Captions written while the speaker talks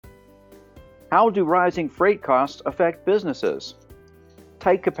How do rising freight costs affect businesses?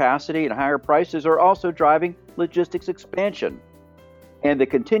 Tight capacity and higher prices are also driving logistics expansion, and the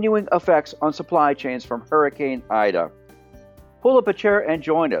continuing effects on supply chains from Hurricane Ida. Pull up a chair and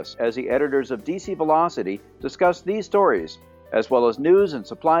join us as the editors of DC Velocity discuss these stories, as well as news and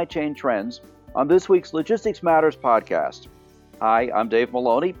supply chain trends, on this week's Logistics Matters podcast. Hi, I'm Dave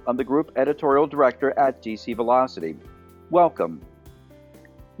Maloney. I'm the Group Editorial Director at DC Velocity. Welcome.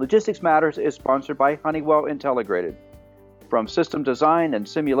 Logistics Matters is sponsored by Honeywell Intelligrated. From system design and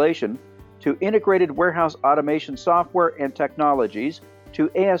simulation to integrated warehouse automation software and technologies to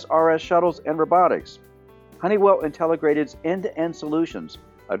ASRS shuttles and robotics, Honeywell Intelligrated's end-to-end solutions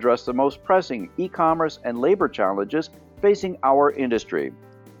address the most pressing e-commerce and labor challenges facing our industry.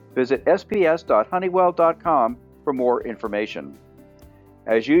 Visit sps.honeywell.com for more information.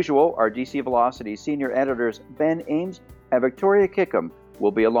 As usual, our DC Velocity senior editors Ben Ames and Victoria Kickham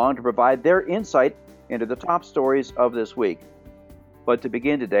will be along to provide their insight into the top stories of this week. But to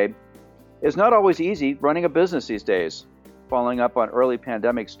begin today, it's not always easy running a business these days. Following up on early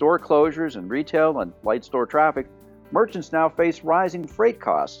pandemic store closures and retail and light store traffic, merchants now face rising freight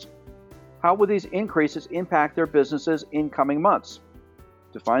costs. How will these increases impact their businesses in coming months?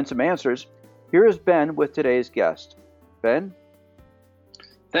 To find some answers, here is Ben with today's guest. Ben?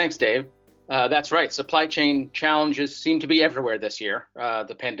 Thanks, Dave. That's right. Supply chain challenges seem to be everywhere this year.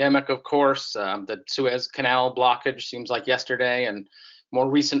 The pandemic, of course, the Suez Canal blockage seems like yesterday, and more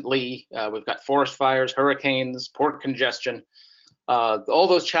recently, we've got forest fires, hurricanes, port congestion. All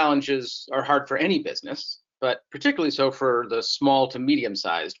those challenges are hard for any business, but particularly so for the small to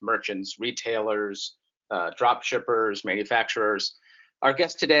medium-sized merchants, retailers, drop shippers, manufacturers. Our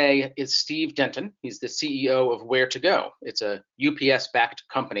guest today is Steve Denton. He's the CEO of Ware2Go. It's a UPS-backed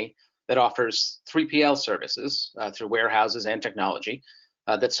company that offers 3PL services through warehouses and technology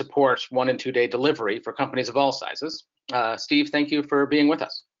that support 1- and 2-day delivery for companies of all sizes. Steve, thank you for being with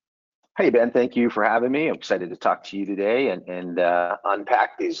us. Hey, Ben, thank you for having me. I'm excited to talk to you today and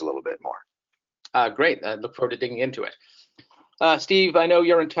unpack these a little bit more. Great. I look forward to digging into it. Steve, I know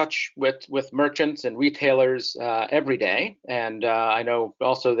you're in touch with merchants and retailers every day, and I know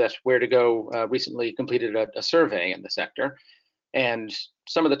also that Ware2Go recently completed a survey in the sector. And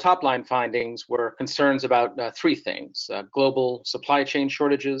some of the top line findings were concerns about three things: global supply chain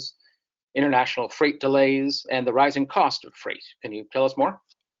shortages, international freight delays, and the rising cost of freight. Can you tell us more?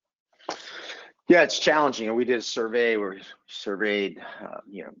 Yeah, it's challenging. We did a survey where we surveyed,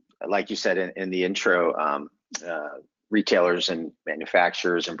 like you said in the intro, retailers and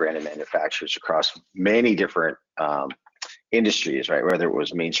manufacturers and branded manufacturers across many different industries, right? Whether it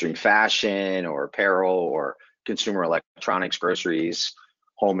was mainstream fashion or apparel or consumer electronics, groceries,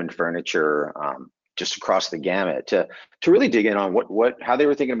 home and furniture, just across the gamut, to really dig in on how they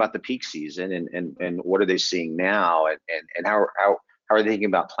were thinking about the peak season and what are they seeing now, and how are they thinking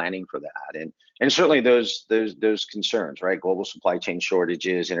about planning for that, and certainly those concerns, right? Global supply chain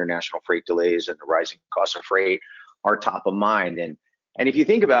shortages, international freight delays, and the rising cost of freight are top of mind. And if you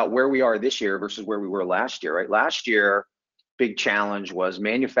think about where we are this year versus where we were last year, right? Last year, big challenge was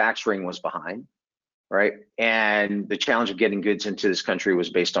manufacturing was behind, right? And the challenge of getting goods into this country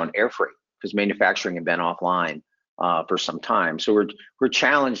was based on air freight, because manufacturing had been offline for some time. So we're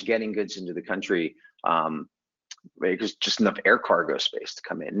challenged getting goods into the country because just enough air cargo space to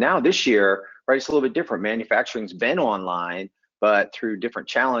come in. Now this year, right, it's a little bit different. Manufacturing's been online, but through different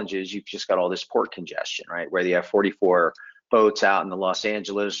challenges, you've just got all this port congestion, right? Whether you have 44 boats out in the Los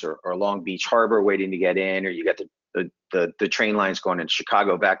Angeles or Long Beach Harbor waiting to get in, or you got the train lines going in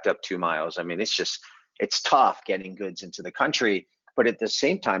Chicago backed up 2 miles. I mean, it's tough getting goods into the country. But at the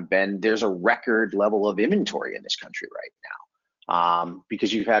same time, Ben, there's a record level of inventory in this country right now,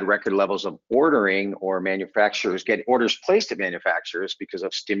 because you've had record levels of ordering, or manufacturers get orders placed at manufacturers because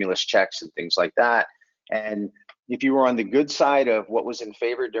of stimulus checks and things like that. And if you were on the good side of what was in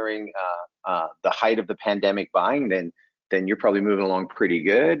favor during the height of the pandemic buying, then you're probably moving along pretty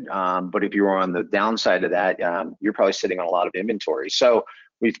good. But if you were on the downside of that, you're probably sitting on a lot of inventory. So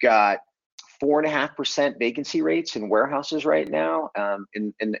we've got 4.5% vacancy rates in warehouses right now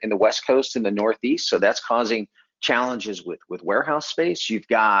in the West Coast and the Northeast. So that's causing challenges with warehouse space. You've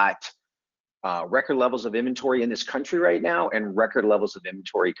got record levels of inventory in this country right now, and record levels of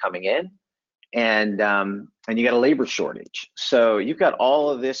inventory coming in. And you got a labor shortage. So you've got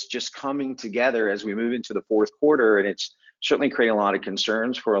all of this just coming together as we move into the fourth quarter, and it's certainly creating a lot of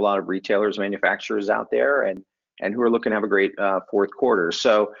concerns for a lot of retailers, manufacturers out there, and who are looking to have a great fourth quarter.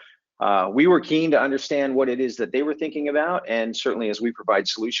 So we were keen to understand what it is that they were thinking about, and certainly as we provide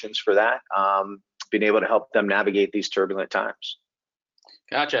solutions for that, being able to help them navigate these turbulent times.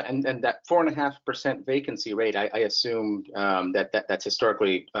 Gotcha. And that 4.5% vacancy rate, I assume that's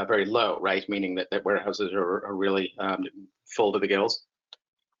historically very low, right? Meaning that warehouses are really full to the gills.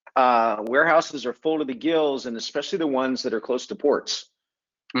 Warehouses are full to the gills, and especially the ones that are close to ports,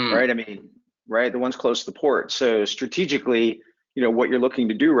 right? I mean, right, the ones close to the port. So strategically, what you're looking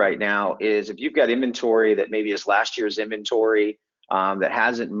to do right now is if you've got inventory that maybe is last year's inventory that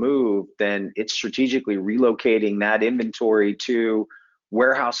hasn't moved, then it's strategically relocating that inventory to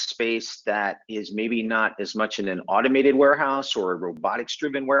warehouse space that is maybe not as much in an automated warehouse or a robotics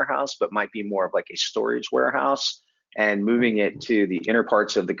driven warehouse, but might be more of like a storage warehouse, and moving it to the inner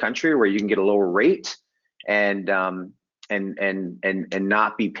parts of the country where you can get a lower rate and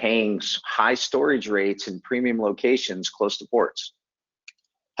not be paying high storage rates in premium locations close to ports.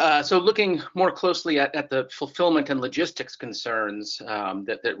 So looking more closely at the fulfillment and logistics concerns,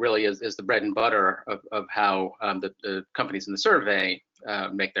 that really is the bread and butter of how the companies in the survey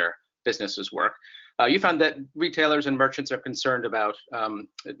make their businesses work. You found that retailers and merchants are concerned about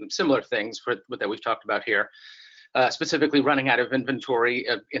similar things that we've talked about here, specifically running out of inventory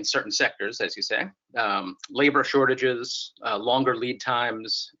in certain sectors, as you say, labor shortages, longer lead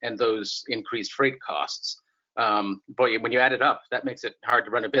times, and those increased freight costs. But when you add it up, that makes it hard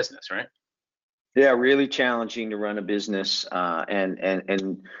to run a business, right? Yeah, really challenging to run a business,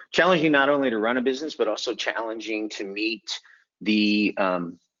 and challenging not only to run a business, but also challenging to meet the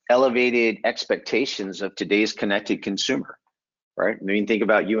elevated expectations of today's connected consumer, right? I mean, think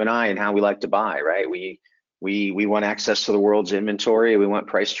about you and I and how we like to buy, right? We want access to the world's inventory. We want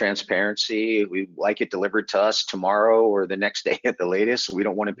price transparency. We like it delivered to us tomorrow or the next day at the latest. We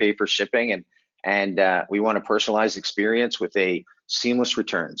don't want to pay for shipping, and we want a personalized experience with a seamless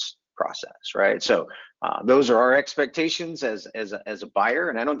returns process, right? So those are our expectations as a buyer,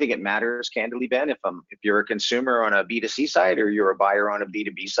 and I don't think it matters, candidly, Ben, if you're a consumer on a B2C side or you're a buyer on a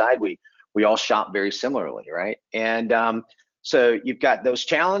B2B side. We all shop very similarly, right? And so you've got those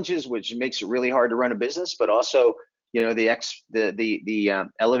challenges, which makes it really hard to run a business, but also the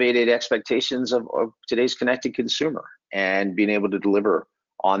elevated expectations of today's connected consumer and being able to deliver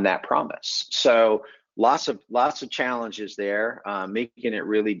on that promise. So lots of challenges there, making it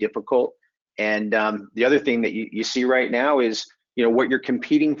really difficult. And the other thing that you see right now is, what you're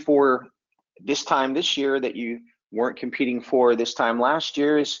competing for this time this year that you weren't competing for this time last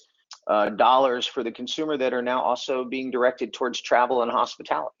year is dollars for the consumer that are now also being directed towards travel and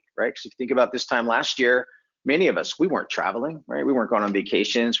hospitality, right? Because if you think about this time last year, many of us, we weren't traveling, right? We weren't going on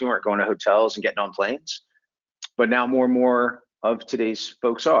vacations, we weren't going to hotels and getting on planes. But now more and more of today's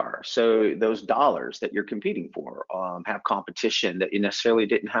folks are. So those dollars that you're competing for have competition that you necessarily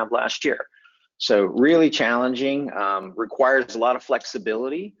didn't have last year. So really challenging, requires a lot of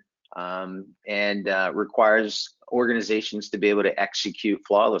flexibility, and requires organizations to be able to execute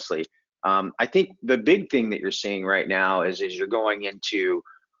flawlessly. I think the big thing that you're seeing right now is as you're going into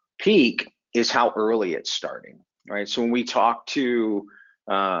peak is how early it's starting, right? So when we talk to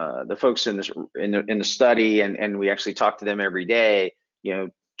the folks in the study, and we actually talk to them every day,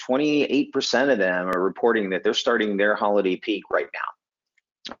 28% of them are reporting that they're starting their holiday peak right now.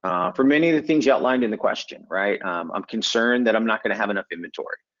 For many of the things you outlined in the question, right? I'm concerned that I'm not going to have enough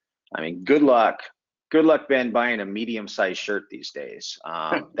inventory. I mean, good luck, Ben, buying a medium-sized shirt these days.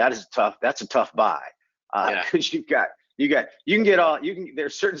 That's a tough buy, because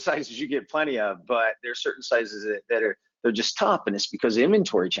there's certain sizes you get plenty of, but there's certain sizes that they're just tough, and it's because of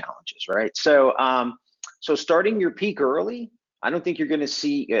inventory challenges, right? So, so starting your peak early, I don't think you're going to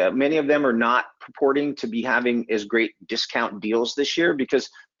see, many of them are not purporting to be having as great discount deals this year because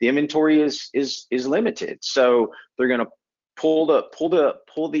the inventory is limited. So they're going to pull the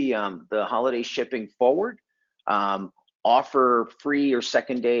holiday shipping forward, offer free or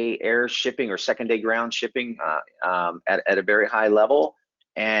second day air shipping or second day ground shipping at a very high level,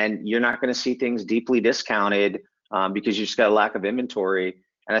 and you're not going to see things deeply discounted because you just got a lack of inventory.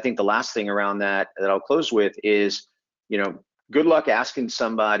 And I think the last thing around that I'll close with is, good luck asking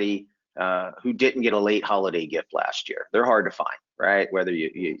somebody who didn't get a late holiday gift last year. They're hard to find, right? Whether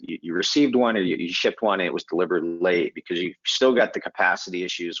you received one or you shipped one and it was delivered late, because you've still got the capacity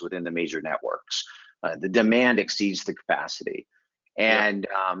issues within the major networks. The demand exceeds the capacity, and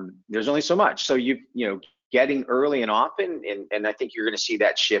there's only so much. So getting early and often, and I think you're going to see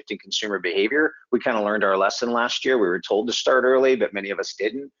that shift in consumer behavior. We kind of learned our lesson last year. We were told to start early, but many of us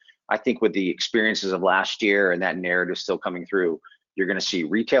didn't. I think with the experiences of last year and that narrative still coming through, you're going to see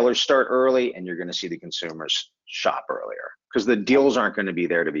retailers start early, and you're going to see the consumers shop earlier because the deals aren't going to be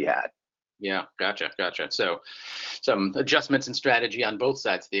there to be had. Yeah, gotcha. So some adjustments in strategy on both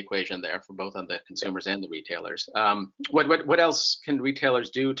sides of the equation there for both on the consumers and the retailers. What else can retailers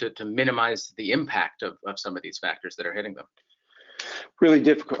do to minimize the impact of some of these factors that are hitting them? Really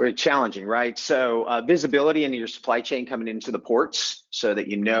difficult, or challenging, right? So visibility into your supply chain coming into the ports, so that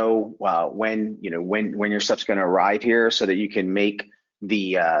when your stuff's going to arrive here, so that you can make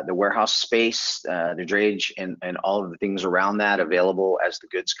the warehouse space, the drayage, and all of the things around that available as the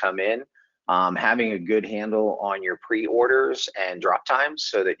goods come in. Having a good handle on your pre-orders and drop times,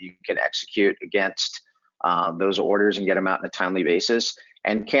 so that you can execute against those orders and get them out on a timely basis.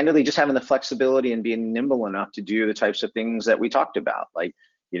 And candidly, just having the flexibility and being nimble enough to do the types of things that we talked about, like,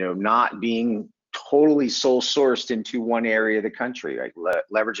 not being totally sole sourced into one area of the country, like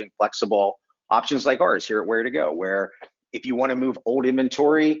leveraging flexible options like ours here at Ware2Go, where if you want to move old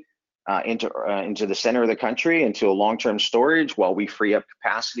inventory into the center of the country, into a long-term storage, while we free up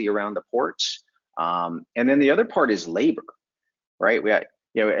capacity around the ports. And then the other part is labor, right?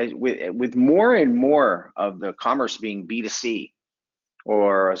 With more and more of the commerce being B2C,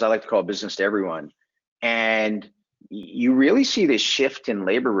 or as I like to call it, business to everyone. And you really see this shift in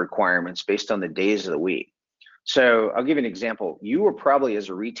labor requirements based on the days of the week. So I'll give you an example. You are probably, as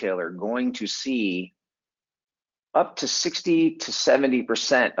a retailer, going to see up to 60 to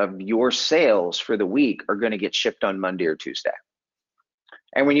 70% of your sales for the week are going to get shipped on Monday or Tuesday.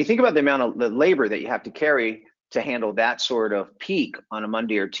 And when you think about the amount of the labor that you have to carry to handle that sort of peak on a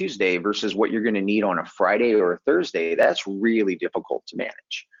Monday or Tuesday versus what you're going to need on a Friday or a Thursday, that's really difficult to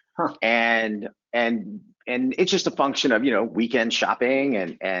manage. Huh. And it's just a function of weekend shopping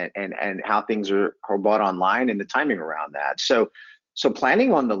and how things are bought online and the timing around that. So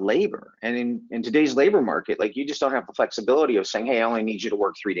planning on the labor, and in today's labor market, like, you just don't have the flexibility of saying, hey, I only need you to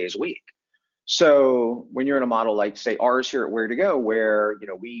work 3 days a week. So when you're in a model like, say, ours here at Ware2Go, where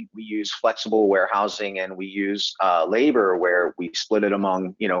we use flexible warehousing, and we use labor where we split it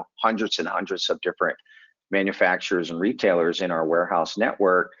among hundreds and hundreds of different manufacturers and retailers in our warehouse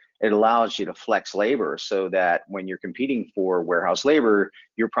network, it allows you to flex labor, so that when you're competing for warehouse labor,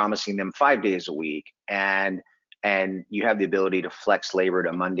 you're promising them 5 days a week, and you have the ability to flex labor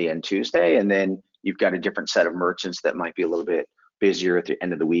to Monday and Tuesday, and then you've got a different set of merchants that might be a little bit busier at the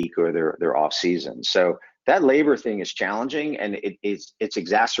end of the week, or they're off season. So that labor thing is challenging, and it's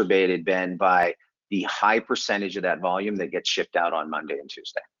exacerbated, Ben, by the high percentage of that volume that gets shipped out on Monday and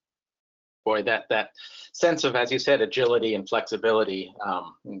Tuesday. Boy, that sense of, as you said, agility and flexibility,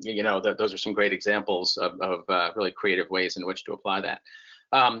 those are some great examples of really creative ways in which to apply that.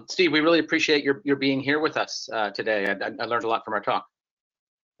 Steve, we really appreciate your being here with us today. I learned a lot from our talk.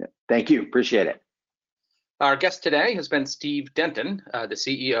 Thank you, appreciate it. Our guest today has been Steve Denton, the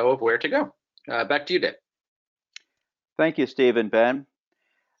CEO of Ware2Go. Back to you, Dave. Thank you, Steve and Ben.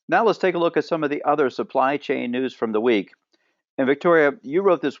 Now let's take a look at some of the other supply chain news from the week. And Victoria, you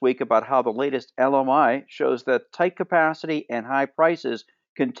wrote this week about how the latest LMI shows that tight capacity and high prices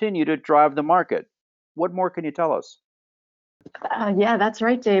continue to drive the market. What more can you tell us? Yeah, that's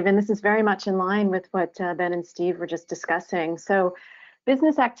right, Dave. And this is very much in line with what Ben and Steve were just discussing. So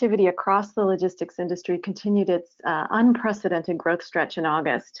business activity across the logistics industry continued its unprecedented growth stretch in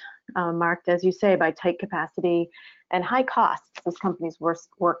August, marked, as you say, by tight capacity and high costs as companies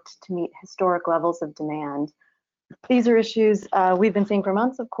worked to meet historic levels of demand. These are issues we've been seeing for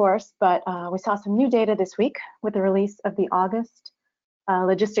months, of course, but we saw some new data this week with the release of the August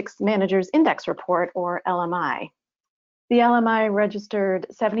Logistics Managers Index Report, or LMI. The LMI registered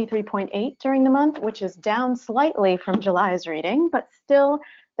 73.8 during the month, which is down slightly from July's reading, but still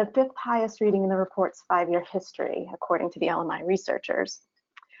the 5th highest reading in the report's 5-year history, according to the LMI researchers.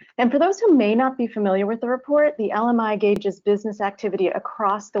 And for those who may not be familiar with the report, the LMI gauges business activity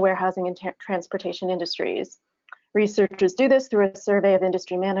across the warehousing and transportation industries. Researchers do this through a survey of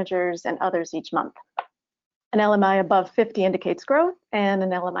industry managers and others each month. An LMI above 50 indicates growth, and an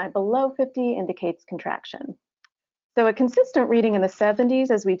LMI below 50 indicates contraction. So a consistent reading in the 70s,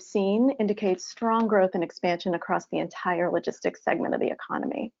 as we've seen, indicates strong growth and expansion across the entire logistics segment of the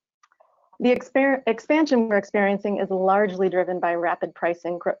economy. The expansion we're experiencing is largely driven by rapid price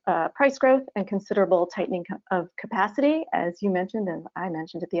growth and considerable tightening of capacity, as you mentioned and I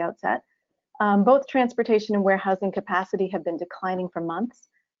mentioned at the outset. Both transportation and warehousing capacity have been declining for months,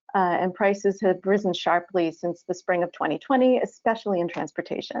 and prices have risen sharply since the spring of 2020, especially in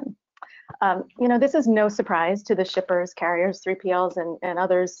transportation. This is no surprise to the shippers, carriers, 3PLs, and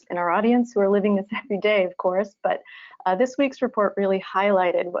others in our audience who are living this every day, of course, but this week's report really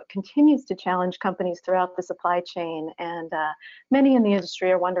highlighted what continues to challenge companies throughout the supply chain, and many in the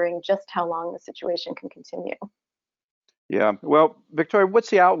industry are wondering just how long the situation can continue. Yeah, well, Victoria,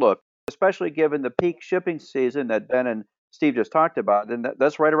 what's the outlook? especially given the peak shipping season that Ben and Steve just talked about, and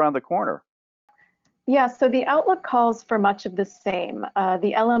that's right around the corner. Yeah, so the outlook calls for much of the same.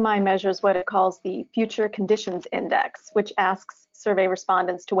 The LMI measures what it calls the Future Conditions Index, which asks survey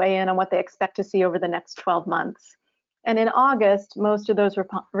respondents to weigh in on what they expect to see over the next 12 months. And in August, most of those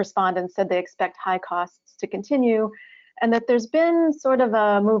respondents said they expect high costs to continue, and that there's been sort of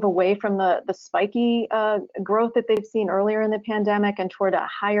a move away from the spiky growth that they've seen earlier in the pandemic and toward a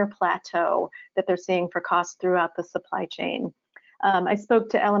higher plateau that they're seeing for costs throughout the supply chain. I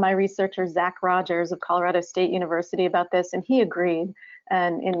spoke to LMI researcher Zach Rogers of Colorado State University about this, and he agreed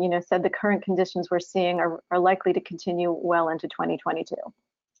and said the current conditions we're seeing are likely to continue well into 2022.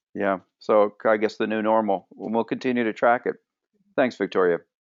 Yeah, so I guess the new normal. We'll continue to track it. Thanks, Victoria.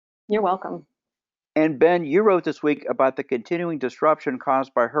 You're welcome. And Ben, you wrote this week about the continuing disruption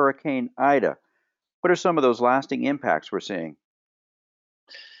caused by Hurricane Ida. What are some of those lasting impacts we're seeing?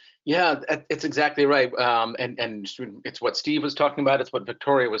 Yeah, it's exactly right. And it's what Steve was talking about. It's what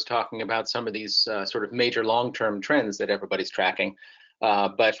Victoria was talking about, some of these sort of major long-term trends that everybody's tracking.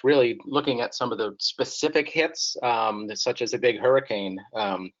 But really looking at some of the specific hits, such as a big hurricane,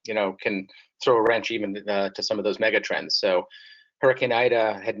 can throw a wrench even to some of those mega trends. So Hurricane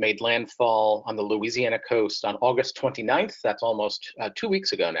Ida had made landfall on the Louisiana coast on August 29th. That's almost 2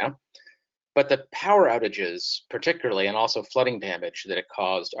 weeks ago now. But the power outages, particularly, and also flooding damage that it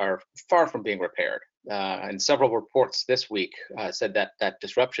caused are far from being repaired. And several reports this week said that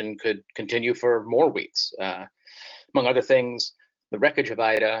disruption could continue for more weeks. Among other things, the wreckage of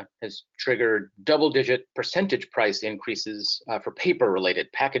Ida has triggered double-digit percentage price increases for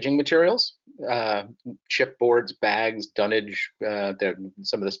paper-related packaging materials, chipboards, bags, dunnage,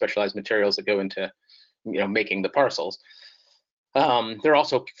 some of the specialized materials that go into making the parcels. There are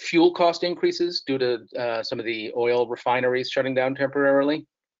also fuel cost increases due to some of the oil refineries shutting down temporarily,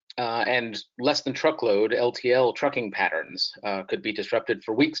 and less than truckload LTL trucking patterns could be disrupted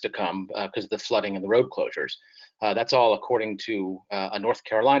for weeks to come because of the flooding and the road closures. That's all according to a North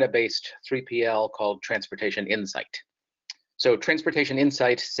Carolina-based 3PL called Transportation Insight. So Transportation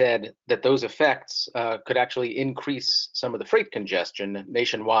Insight said that those effects could actually increase some of the freight congestion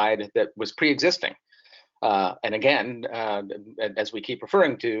nationwide that was pre-existing. And again, as we keep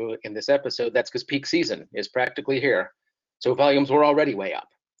referring to in this episode, that's because peak season is practically here. So volumes were already way up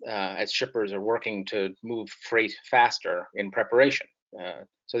as shippers are working to move freight faster in preparation.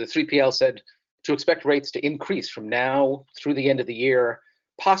 So the 3PL said to expect rates to increase from now through the end of the year,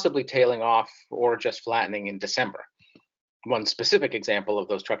 possibly tailing off or just flattening in December. One specific example of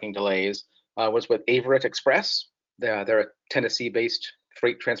those trucking delays was with Averitt Express. They're a Tennessee-based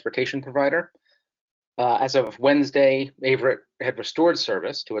freight transportation provider. As of Wednesday, Averitt had restored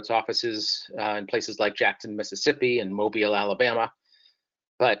service to its offices in places like Jackson, Mississippi and Mobile, Alabama,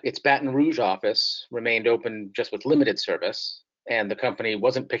 but its Baton Rouge office remained open just with limited service, and the company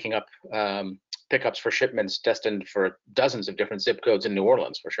wasn't picking up pickups for shipments destined for dozens of different zip codes in New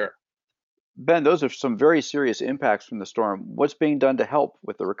Orleans, for sure. Ben, those are some very serious impacts from the storm. What's being done to help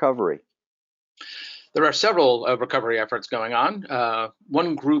with the recovery? There are several recovery efforts going on.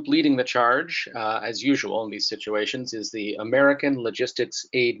 One group leading the charge, as usual in these situations, is the American Logistics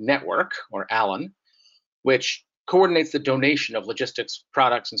Aid Network, or ALAN, which coordinates the donation of logistics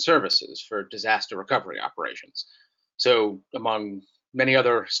products and services for disaster recovery operations. So among many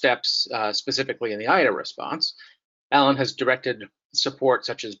other steps, specifically in the Ida response, ALAN has directed support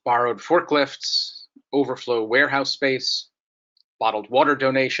such as borrowed forklifts, overflow warehouse space, bottled water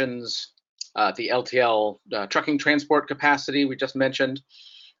donations, the LTL trucking transport capacity we just mentioned,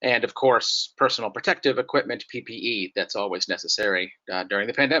 and of course, personal protective equipment, PPE, that's always necessary during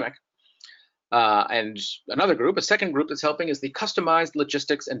the pandemic. And another group, a second group that's helping, is the Customized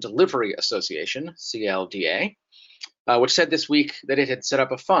Logistics and Delivery Association, CLDA, which said this week that it had set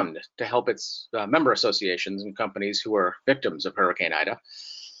up a fund to help its member associations and companies who are victims of Hurricane Ida.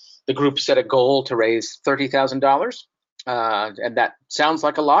 The group set a goal to raise $30,000. And that sounds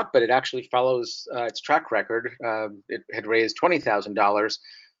like a lot, but it actually follows its track record. It had raised $20,000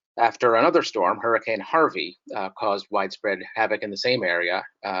 after another storm, Hurricane Harvey, caused widespread havoc in the same area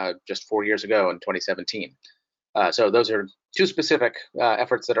just 4 years ago in 2017. So those are two specific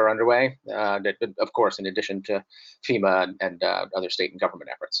efforts that are underway, that, of course, in addition to FEMA and other state and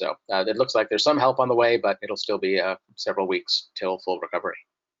government efforts. So it looks like there's some help on the way, but it'll still be several weeks till full recovery.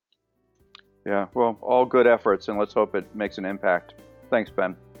 Yeah, well, all good efforts, and let's hope it makes an impact. Thanks,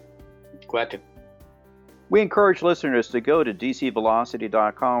 Ben. Glad to. We encourage listeners to go to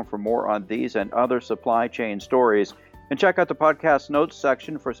dcvelocity.com for more on these and other supply chain stories, and check out the podcast notes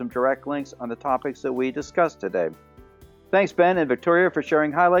section for some direct links on the topics that we discussed today. Thanks, Ben and Victoria, for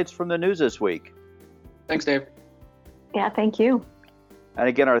sharing highlights from the news this week. Thanks, Dave. Yeah, thank you. And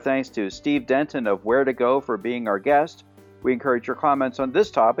again, our thanks to Steve Denton of Where to Go for being our guest. We encourage your comments on this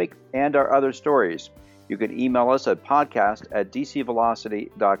topic and our other stories. You can email us at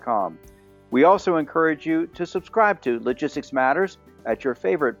podcast@dcvelocity.com. We also encourage you to subscribe to Logistics Matters at your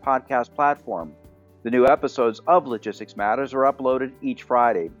favorite podcast platform. The new episodes of Logistics Matters are uploaded each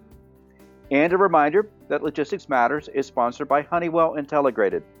Friday. And a reminder that Logistics Matters is sponsored by Honeywell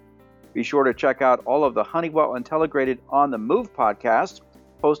Intelligrated. Be sure to check out all of the Honeywell Intelligrated On the Move podcasts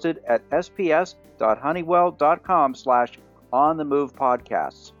posted at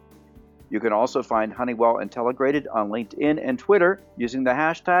sps.honeywell.com/onthemovepodcasts. You can also find Honeywell Intelligrated on LinkedIn and Twitter using the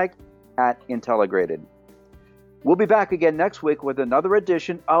hashtag @Intelligrated. We'll be back again next week with another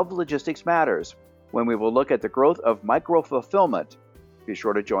edition of Logistics Matters, when we will look at the growth of micro-fulfillment. Be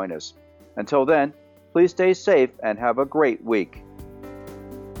sure to join us. Until then, please stay safe and have a great week.